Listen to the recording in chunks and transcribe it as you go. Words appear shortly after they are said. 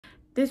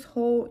this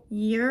whole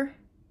year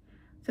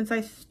since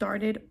I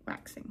started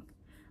waxing,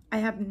 I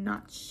have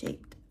not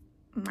shaved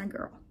my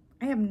girl.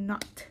 I have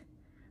not,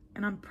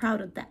 and I'm proud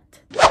of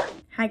that.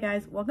 Hi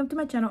guys, welcome to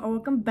my channel, or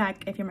welcome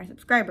back if you're my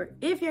subscriber.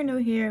 If you're new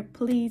here,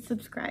 please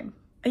subscribe.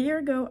 A year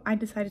ago, I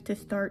decided to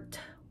start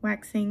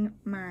waxing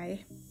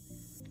my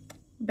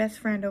best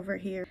friend over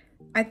here.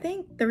 I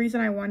think the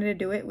reason I wanted to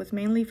do it was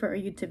mainly for a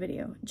YouTube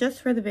video.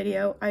 Just for the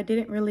video. I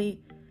didn't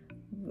really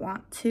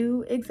want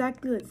to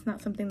exactly. It's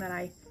not something that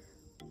I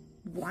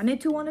wanted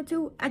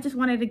to. I just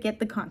wanted to get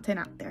the content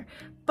out there.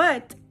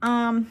 But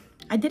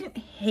I didn't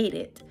hate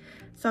it.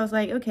 So I was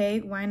like,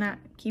 okay, why not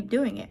keep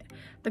doing it?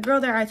 The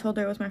girl there, I told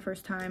her it was my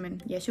first time,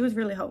 and yeah, she was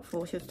really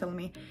helpful. She was telling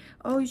me,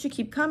 oh, you should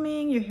keep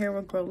coming, your hair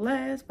will grow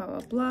less, blah,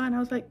 blah, blah. And I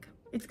was like,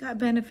 it's got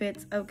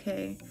benefits,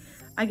 okay,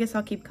 I guess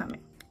I'll keep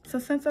coming. So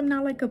since I'm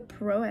not like a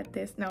pro at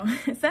this, no,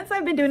 since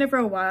I've been doing it for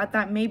a while, I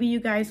thought maybe you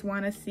guys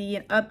want to see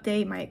and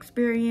update my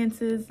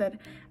experiences that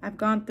I've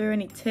gone through,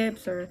 any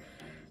tips or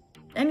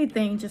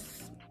anything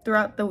just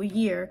throughout the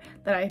year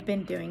that I've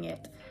been doing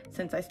it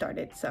since I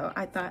started. So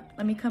I thought,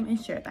 let me come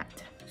and share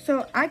that.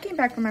 So I came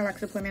back from my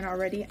wax appointment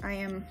already. I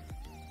am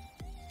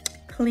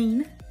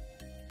clean,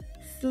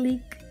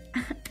 sleek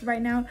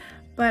right now.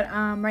 But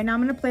right now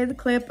I'm gonna play the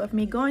clip of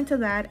me going to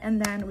that,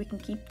 and then we can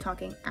keep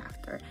talking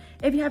after.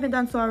 If you haven't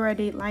done so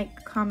already,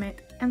 like,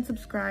 comment, and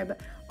subscribe,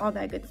 all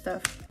that good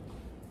stuff.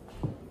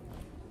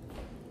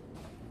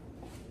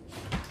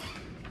 Oh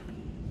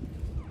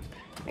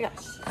my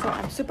gosh, so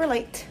I'm super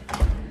late.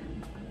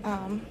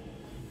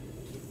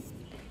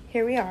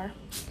 Here we are,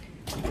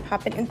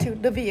 hopping into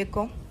the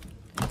vehicle.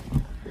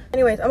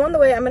 Anyways, I'm on the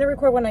way. I'm gonna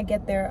record when I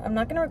get there. I'm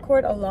not gonna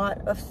record a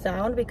lot of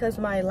sound because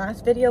my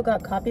last video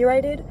got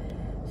copyrighted,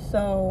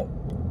 so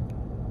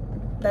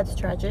that's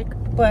tragic.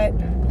 But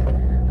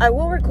I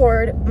will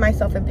record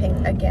myself in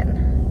pain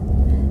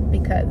again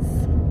because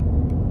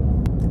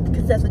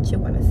that's what you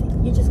want to see.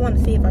 You just want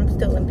to see if I'm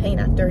still in pain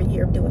after a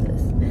year of doing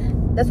this.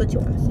 That's what you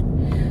want to see.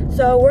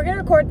 So we're gonna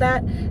record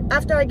that.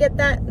 After I get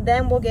that,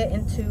 then we'll get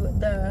into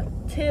the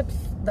tips,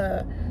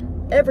 the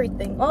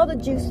everything, all the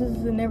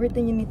juices and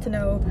everything you need to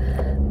know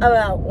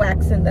about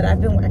waxing that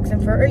I've been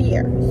waxing for a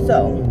year.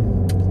 So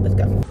let's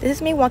go. This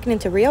is me walking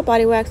into Real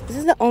Body Wax. This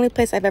is the only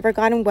place I've ever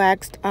gotten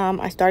waxed.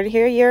 I started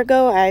here a year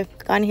ago. I've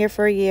gone here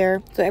for a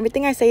year. So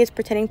everything I say is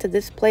pertaining to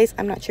this place.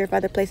 I'm not sure if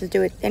other places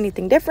do it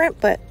anything different,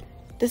 but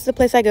this is the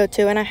place I go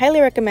to, and I highly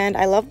recommend.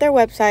 I love their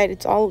website.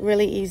 It's all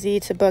really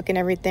easy to book and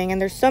everything,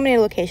 and there's so many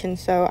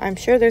locations, so I'm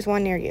sure there's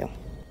one near you.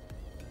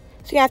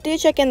 So after you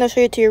check in, they'll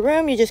show you to your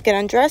room. You just get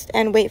undressed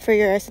and wait for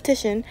your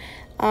esthetician.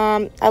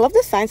 I love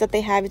the signs that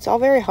they have. It's all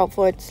very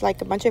helpful. It's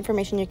like a bunch of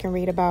information you can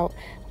read about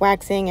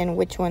waxing and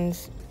which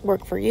ones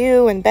work for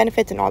you and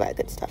benefits and all that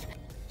good stuff.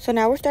 So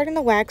now we're starting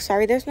the wax.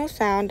 Sorry there's no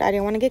sound. I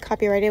didn't want to get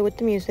copyrighted with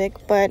the music,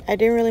 but I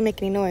didn't really make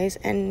any noise,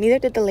 and neither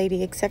did the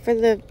lady, except for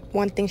the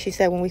one thing she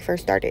said when we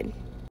first started.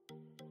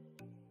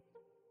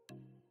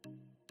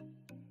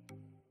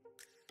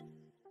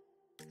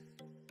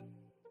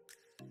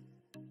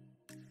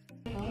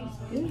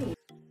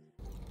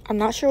 I'm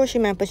not sure what she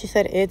meant, but she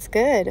said it's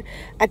good.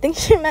 I think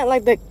she meant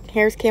like the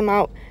hairs came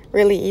out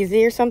really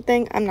easy or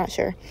something. I'm not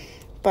sure.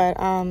 But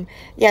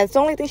yeah, it's the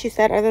only thing she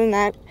said. Other than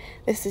that,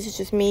 this is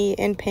just me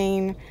in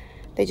pain.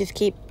 They just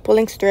keep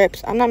pulling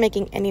strips. I'm not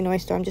making any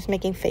noise, so I'm just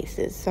making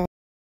faces. So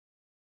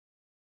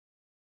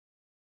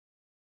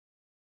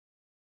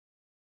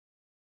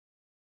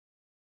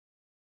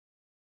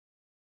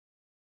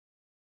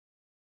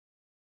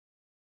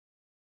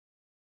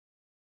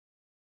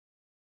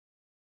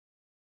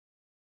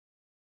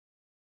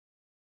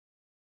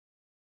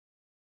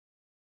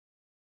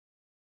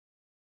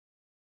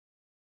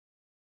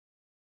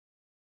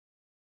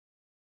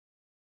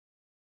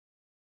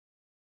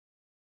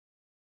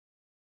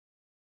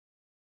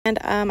and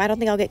I don't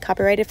think I'll get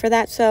copyrighted for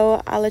that,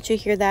 so I'll let you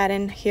hear that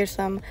and hear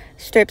some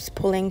strips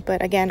pulling,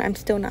 but again, I'm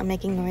still not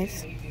making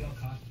noise.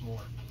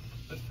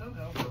 But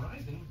somehow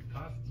Verizon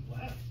costs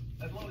less,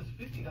 as low as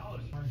 $50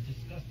 for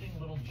disgusting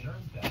little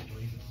germ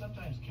factories that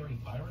sometimes carry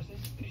viruses.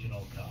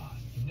 Additional cost.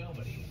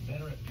 Nobody is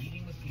better at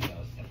beating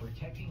mosquitoes and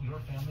protecting your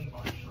family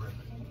or children.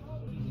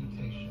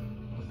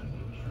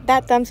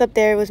 That thumbs up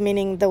there was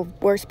meaning the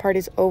worst part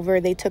is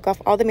over. They took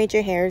off all the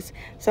major hairs,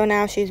 so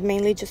now she's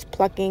mainly just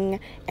plucking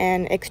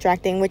and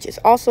extracting, which is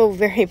also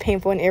very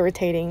painful and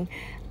irritating.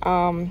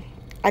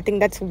 I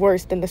think that's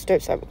worse than the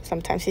strips.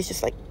 Sometimes she's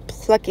just like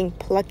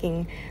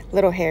plucking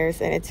little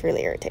hairs, and it's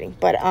really irritating.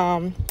 But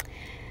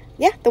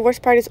yeah, the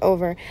worst part is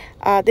over.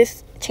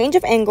 This change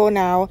of angle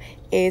now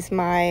is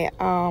my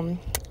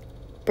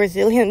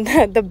Brazilian,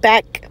 the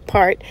back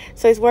part.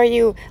 So it's where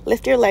you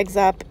lift your legs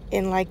up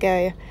in like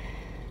a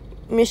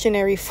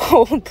missionary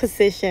fold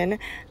position,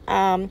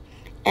 and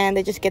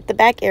they just get the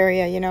back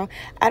area, you know.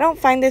 I don't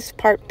find this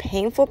part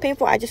painful.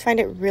 I just find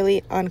it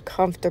really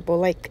uncomfortable.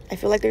 Like, I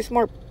feel like there's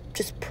more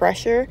just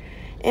pressure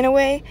in a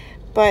way,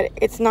 but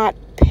it's not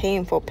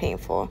painful.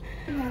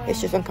 It's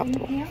just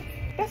uncomfortable.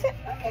 That's it.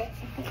 Okay.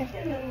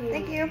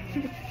 Thank you.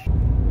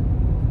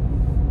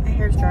 My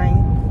hair's drying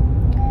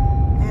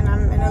and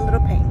I'm in a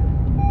little pain.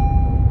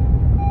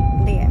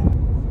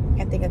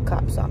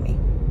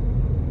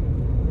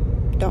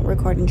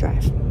 record and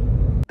drive.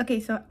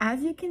 Okay, so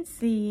as you can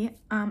see,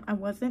 I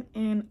wasn't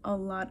in a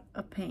lot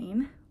of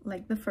pain.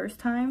 Like the first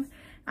time,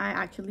 I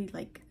actually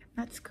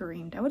not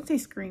screamed. I wouldn't say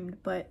screamed,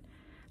 but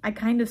I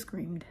kind of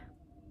screamed.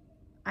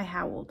 I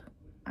howled.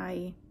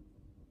 I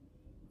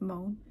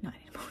moaned. No,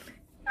 I didn't moan.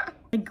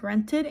 I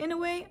grunted in a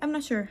way. I'm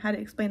not sure how to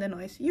explain the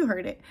noise. You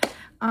heard it.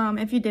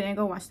 If you didn't,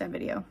 go watch that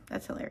video.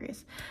 That's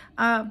hilarious.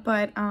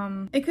 But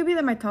it could be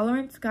that my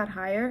tolerance got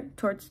higher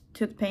to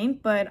the pain,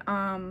 but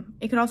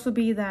it could also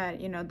be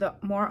that, you know, the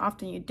more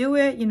often you do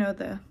it, you know,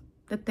 the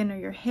thinner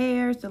your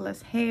hairs, the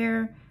less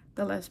hair,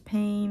 the less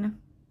pain.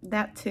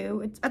 That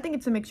too. I think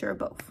it's a mixture of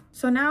both.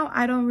 So now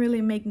I don't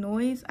really make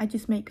noise. I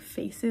just make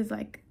faces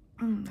like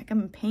I'm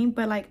in pain,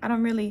 but like I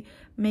don't really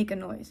make a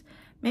noise.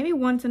 Maybe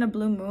once in a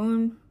blue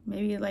moon,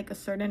 maybe like a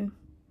certain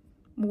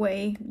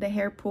way the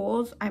hair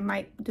pulls, I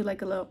might do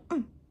like a little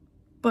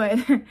but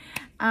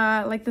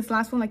like this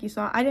last one, like you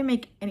saw, I didn't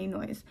make any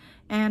noise.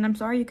 And I'm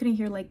sorry you couldn't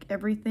hear like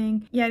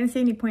everything. Yeah, I didn't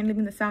see any point in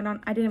leaving the sound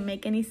on. I didn't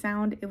make any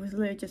sound. It was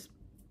literally just,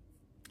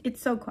 it's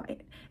so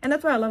quiet. And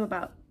that's what I love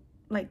about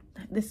like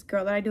this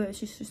girl that I do it.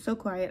 She's just so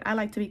quiet. I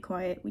like to be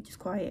quiet. We just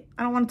quiet.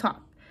 I don't want to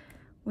talk.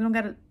 We don't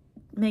gotta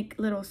make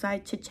little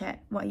side chit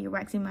chat while you're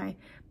waxing my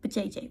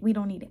JJ. We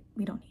don't need it.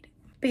 We don't need it.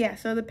 But yeah,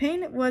 so the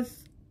pain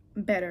was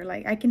better.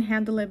 Like I can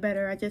handle it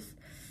better.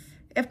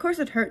 Of course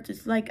it hurts.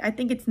 It's like, I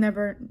think it's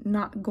never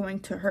not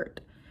going to hurt.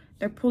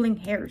 They're pulling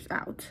hairs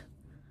out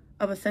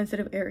of a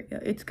sensitive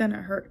area. It's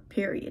gonna hurt,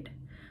 period.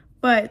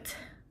 But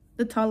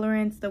the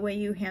tolerance, the way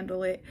you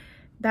handle it,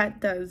 that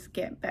does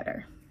get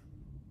better.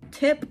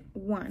 Tip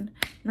one,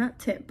 not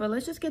tip, but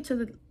let's just get to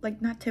the,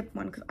 like, not tip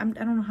one, because I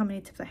don't know how many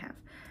tips I have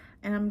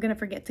and I'm gonna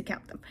forget to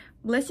count them.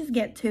 Let's just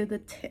get to the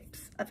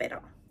tips of it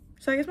all.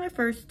 So I guess my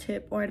first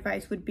tip or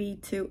advice would be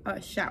to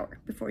shower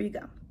before you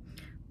go.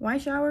 Why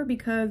shower?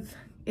 Because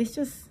it's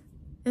just,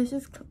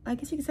 I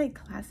guess you could say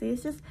classy.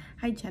 It's just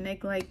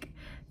hygienic. Like,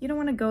 you don't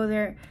want to go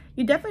there.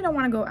 You definitely don't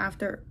want to go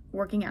after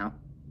working out.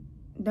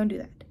 Don't do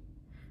that.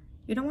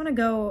 You don't want to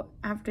go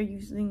after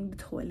using the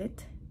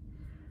toilet.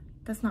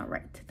 That's not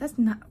right. That's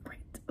not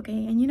right,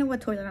 okay? And you know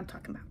what toilet I'm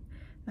talking about.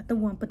 Not the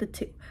one, but the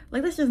two.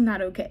 Like, that's just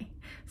not okay.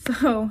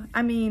 So,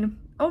 I mean,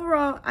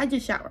 overall, I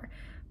just shower.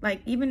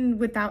 Like, even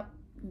without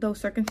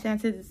those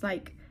circumstances, it's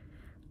like,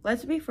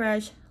 let's be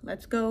fresh.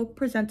 Let's go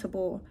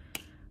presentable.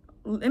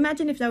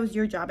 Imagine if that was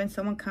your job and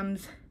someone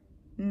comes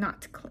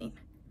not clean.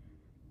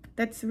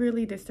 That's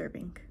really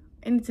disturbing.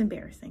 And it's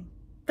embarrassing.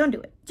 Don't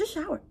do it. Just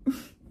shower.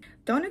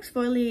 Don't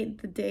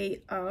exfoliate the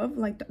day of,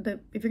 like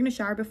if you're gonna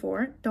shower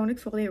before, don't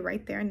exfoliate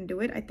right there and do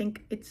it. I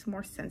think it's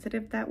more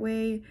sensitive that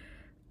way.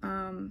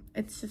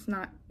 It's just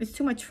not, it's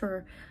too much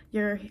for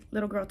your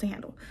little girl to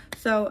handle.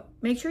 So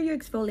make sure you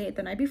exfoliate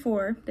the night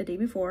before, the day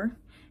before,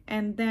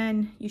 and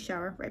then you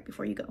shower right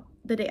before you go,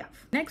 the day of.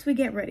 Next, we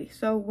get ready.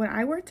 So when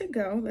I were to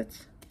go,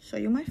 let's show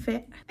you my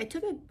fit. I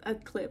took a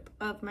clip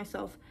of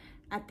myself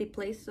at the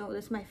place, so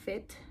this is my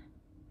fit.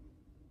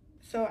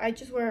 So I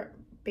just wear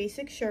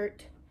basic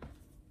shirt,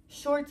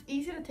 shorts,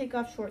 easy to take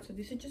off shorts. So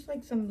these are just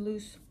like some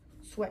loose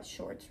sweat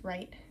shorts,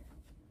 right?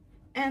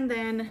 And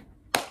then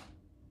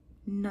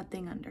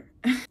nothing under.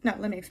 No,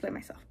 let me explain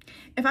myself.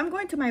 If I'm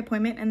going to my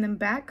appointment and then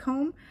back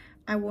home,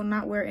 I will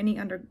not wear any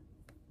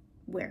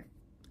underwear.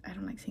 I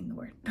don't like saying the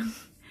word.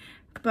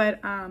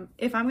 But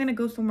if I'm gonna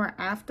go somewhere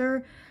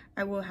after,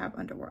 I will have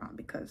underwear on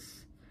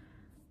because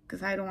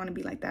I don't want to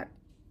be like that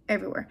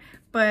everywhere.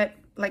 But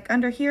like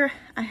under here,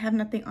 I have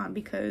nothing on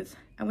because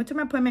I went to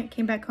my appointment,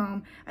 came back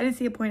home. I didn't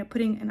see a point of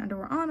putting an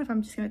underwear on if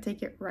I'm just gonna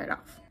take it right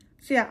off.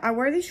 So yeah, I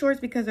wear these shorts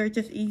because they're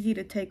just easy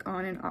to take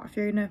on and off.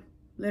 You're gonna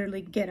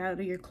literally get out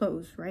of your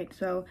clothes, right?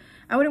 So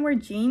I wouldn't wear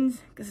jeans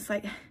because it's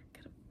like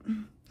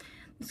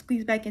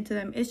squeeze back into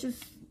them. It's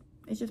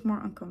just more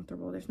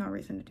uncomfortable. There's no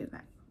reason to do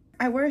that.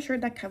 I wear a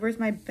shirt that covers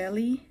my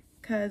belly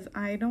because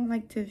I don't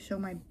like to show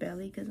my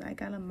belly because I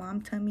got a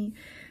mom tummy.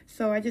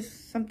 So I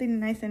just, something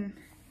nice and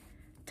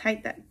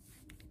tight that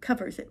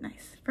covers it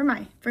nice for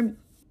me.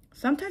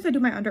 Sometimes I do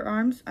my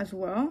underarms as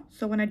well.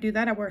 So when I do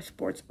that, I wear a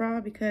sports bra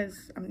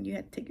because you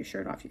have to take your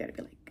shirt off. You gotta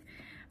be like,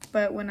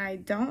 but when I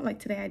don't, like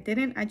today I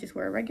didn't, I just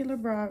wear a regular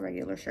bra,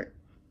 regular shirt.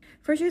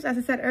 For shoes, as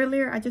I said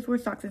earlier, I just wear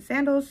socks and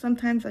sandals.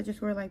 Sometimes I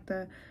just wear like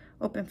the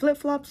open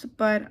flip-flops,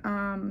 but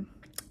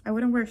I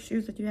wouldn't wear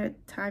shoes that you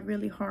had to tie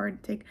really hard.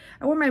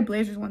 I wore my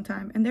blazers one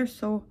time and they're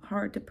so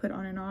hard to put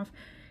on and off.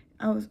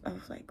 I was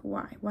like,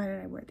 why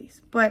did I wear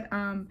these? But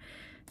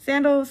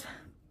sandals,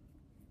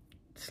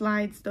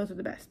 slides, those are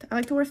the best. I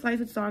like to wear slides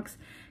with socks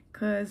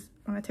because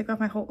when I take off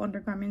my whole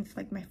undergarments,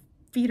 like my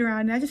feet are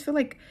out and I just feel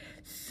like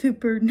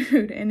super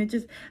nude and it's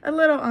just a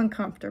little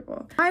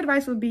uncomfortable. My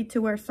advice would be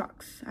to wear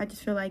socks. I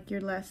just feel like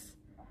you're less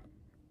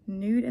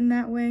nude in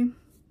that way.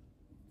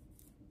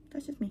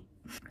 That's just me.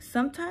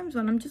 Sometimes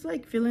when I'm just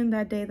like feeling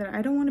that day that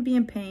I don't want to be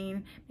in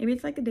pain, maybe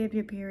it's like a day of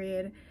your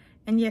period,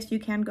 and yes, you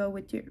can go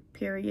with your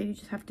period. You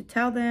just have to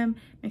tell them,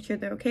 make sure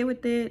they're okay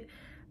with it,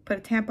 put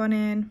a tampon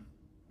in,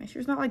 make sure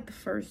it's not like the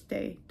first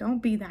day.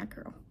 Don't be that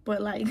girl,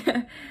 but like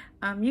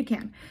you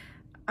can.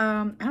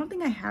 I don't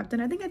think I have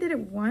done. I think I did it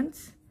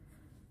once,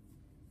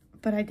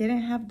 but I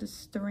didn't have the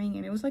string,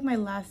 and it was like my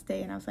last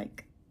day, and I was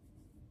like,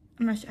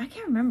 I'm not sure. I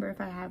can't remember if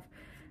I have.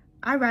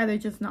 I'd rather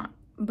just not,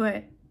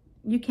 but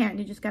you can.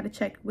 You just got to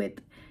check with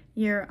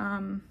your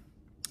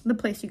the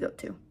place you go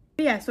to.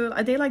 But yeah, so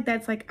a day like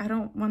that's like, I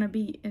don't want to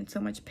be in so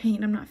much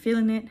pain. I'm not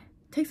feeling it.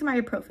 Take some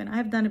ibuprofen. I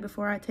have done it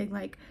before. I take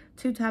like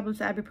 2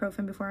 tablets of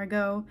ibuprofen before I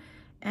go,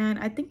 and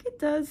I think it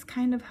does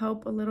kind of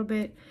help a little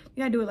bit.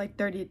 You gotta do it like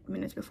 30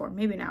 minutes before,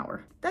 maybe an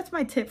hour. That's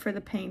my tip for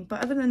the pain.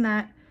 But other than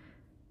that,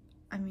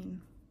 I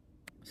mean,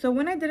 so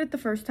when I did it the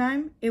first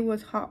time, it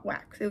was hot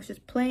wax. It was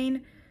just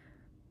plain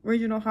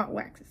original hot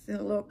wax. It's in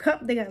a little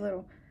cup. They got a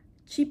little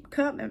cheap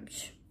cup and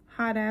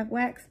hot ass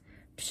wax.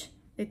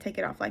 They take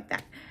it off like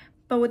that.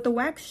 But with the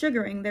wax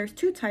sugaring, there's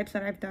 2 types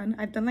that I've done.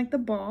 I've done like the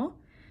ball,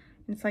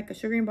 and it's like a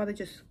sugaring ball that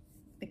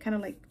they kind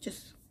of like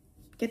just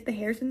get the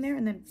hairs in there,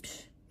 and then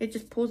it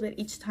just pulls it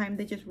each time.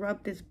 They just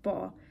rub this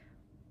ball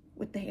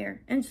with the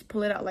hair and just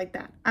pull it out like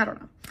that. I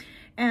don't know.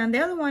 And the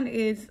other one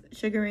is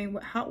sugaring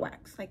with hot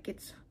wax. Like,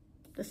 it's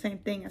the same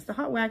thing as the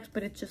hot wax,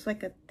 but it's just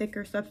like a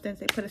thicker substance.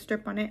 They put a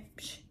strip on it,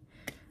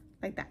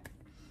 like that.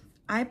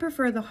 I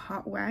prefer the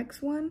hot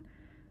wax one.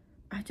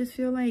 I just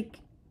feel like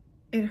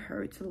it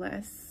hurts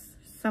less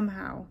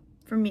somehow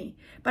for me.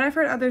 But I've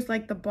heard others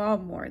like the ball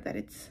more, that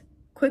it's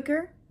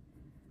quicker.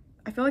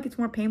 I feel like it's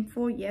more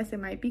painful. Yes, it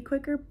might be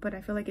quicker, but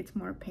I feel like it's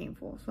more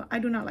painful. So I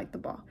do not like the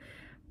ball.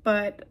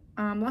 But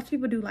lots of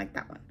people do like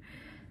that one.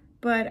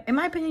 But in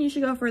my opinion, you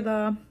should go for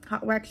the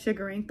hot wax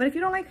sugaring. But if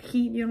you don't like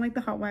heat, you don't like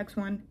the hot wax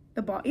one,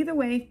 the ball. Either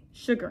way,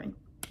 sugaring.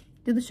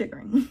 Do the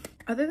sugaring.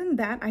 Other than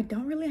that, I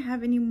don't really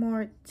have any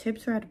more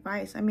tips or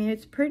advice. I mean,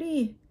 it's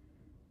pretty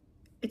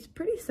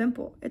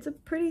simple. It's a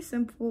pretty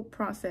simple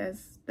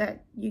process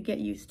that you get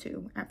used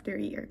to after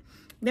a year.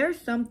 There's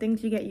some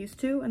things you get used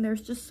to, and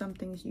there's just some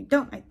things you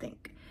don't, I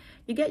think.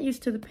 You get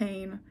used to the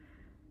pain.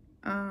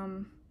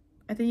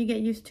 I think you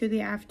get used to the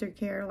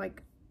aftercare,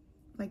 like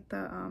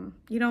the,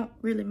 you don't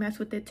really mess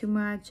with it too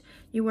much.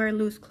 You wear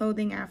loose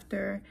clothing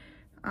after,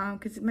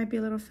 because it might be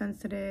a little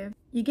sensitive.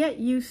 You get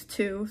used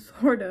to,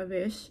 sort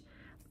of-ish,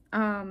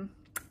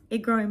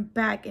 it growing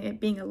back and it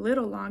being a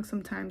little long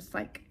sometimes,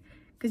 like,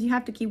 because you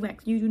have to keep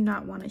waxing. You do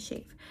not want to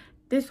shave.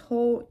 This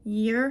whole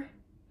year,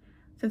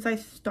 since I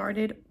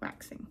started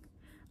waxing,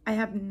 I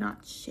have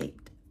not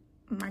shaved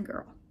my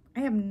girl.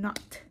 I have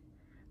not.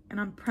 And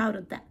I'm proud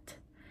of that.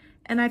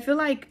 And I feel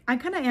like I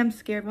kind of am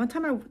scared. One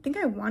time I think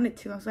I wanted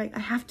to. I was like, I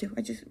have to.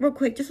 I just, real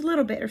quick, just a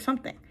little bit or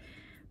something.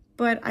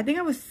 But I think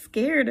I was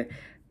scared.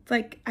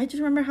 Like, I just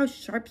remember how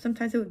sharp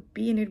sometimes it would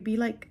be. And it would be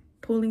like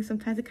pulling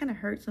sometimes. It kind of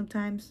hurt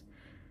sometimes.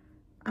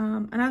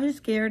 And I was just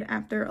scared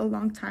after a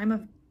long time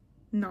of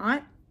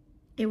not,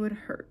 it would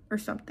hurt or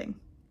something.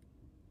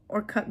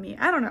 Or cut me.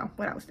 I don't know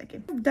what I was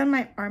thinking. I've done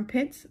my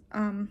armpits.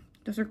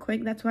 Those are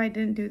quick. That's why I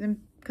didn't do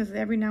them. Because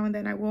every now and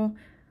then I will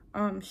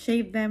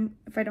shave them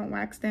if I don't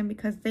wax them,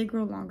 because they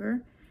grow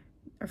longer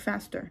or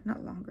faster,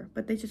 not longer,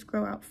 but they just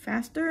grow out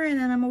faster. And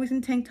then I'm always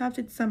in tank tops.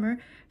 It's summer,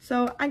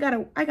 so I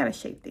gotta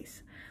shave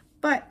these.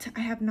 But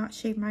I have not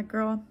shaved my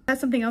girl.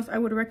 That's something else I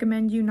would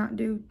recommend you not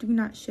do. Do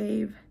not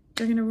shave.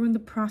 They're gonna ruin the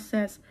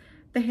process.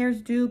 The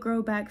hairs do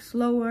grow back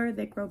slower.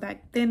 They grow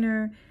back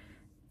thinner,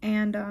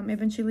 and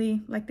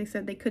eventually, like they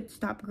said, they could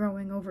stop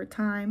growing over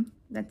time.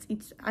 That's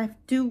each. I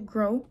do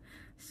grow,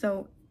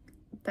 so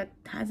that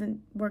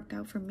hasn't worked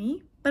out for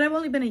me. But I've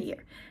only been a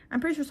year. I'm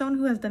pretty sure someone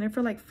who has done it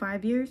for like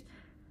 5 years,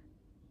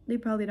 they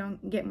probably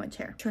don't get much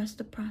hair. Trust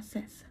the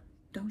process.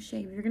 Don't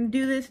shave. If you're gonna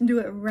do this, do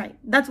it right.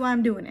 That's why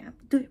I'm doing it.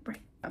 Do it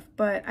right.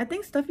 But I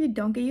think stuff you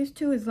don't get used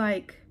to is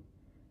like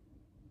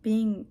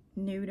being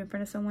nude in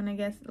front of someone, I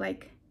guess.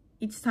 Like,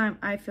 each time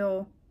I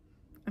feel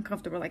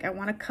uncomfortable, like I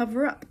want to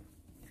cover up.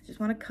 I just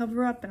want to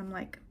cover up, and I'm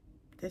like,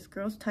 this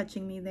girl's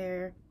touching me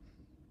there.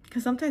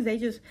 Because sometimes they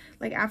just,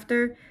 like,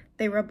 after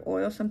they rub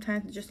oil,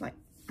 sometimes it's just like,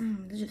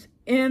 they're just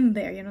in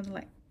there, you know, they're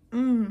like,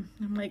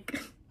 I'm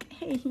like,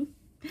 hey,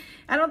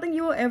 I don't think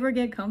you will ever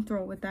get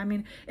comfortable with that. I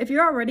mean, if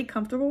you're already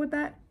comfortable with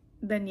that,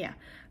 then yeah.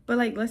 But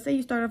like, let's say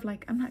you start off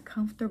like, I'm not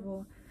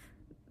comfortable,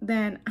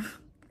 then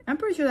I'm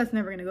pretty sure that's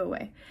never gonna go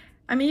away.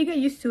 I mean, you get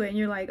used to it and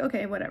you're like,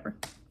 okay, whatever.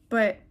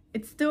 But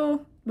it's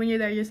still, when you're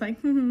there, you're just like,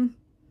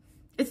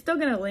 it's still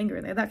gonna linger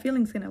there. That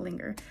feeling's gonna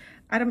linger.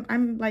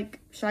 I'm like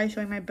shy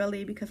showing my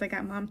belly because I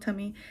got mom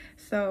tummy,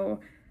 so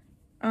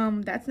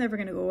that's never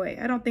gonna go away.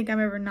 I don't think I'm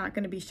ever not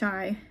gonna be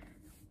shy.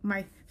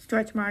 My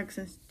stretch marks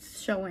and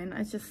showing.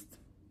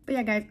 But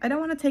yeah, guys, I don't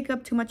want to take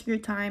up too much of your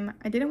time.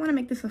 I didn't want to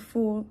make this a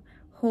full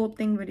whole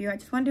thing video. I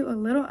just want to do a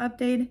little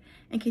update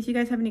in case you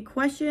guys have any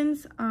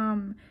questions.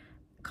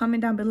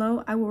 Comment down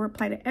below. I will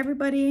reply to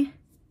everybody.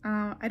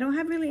 I don't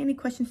have really any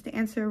questions to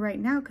answer right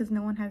now because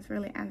no one has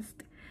really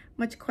asked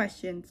much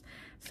questions,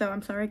 so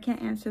I'm sorry I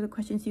can't answer the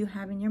questions you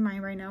have in your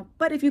mind right now.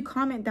 But if you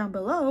comment down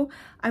below,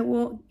 I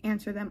will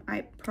answer them.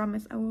 I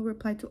promise I will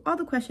reply to all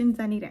the questions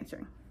that need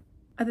answering.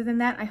 Other than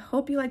that, I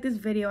hope you like this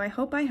video. I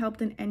hope I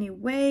helped in any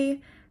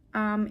way.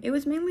 It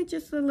was mainly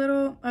just a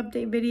little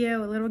update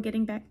video, a little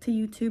getting back to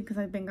YouTube because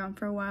I've been gone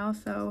for a while.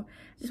 So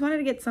just wanted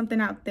to get something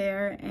out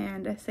there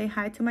and say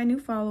hi to my new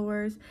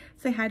followers.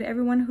 Say hi to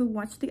everyone who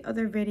watched the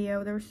other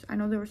video. I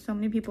know there were so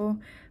many people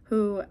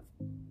who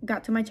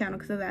got to my channel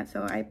because of that.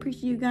 So I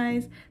appreciate you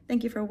guys.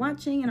 Thank you for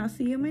watching, and I'll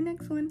see you in my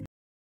next one.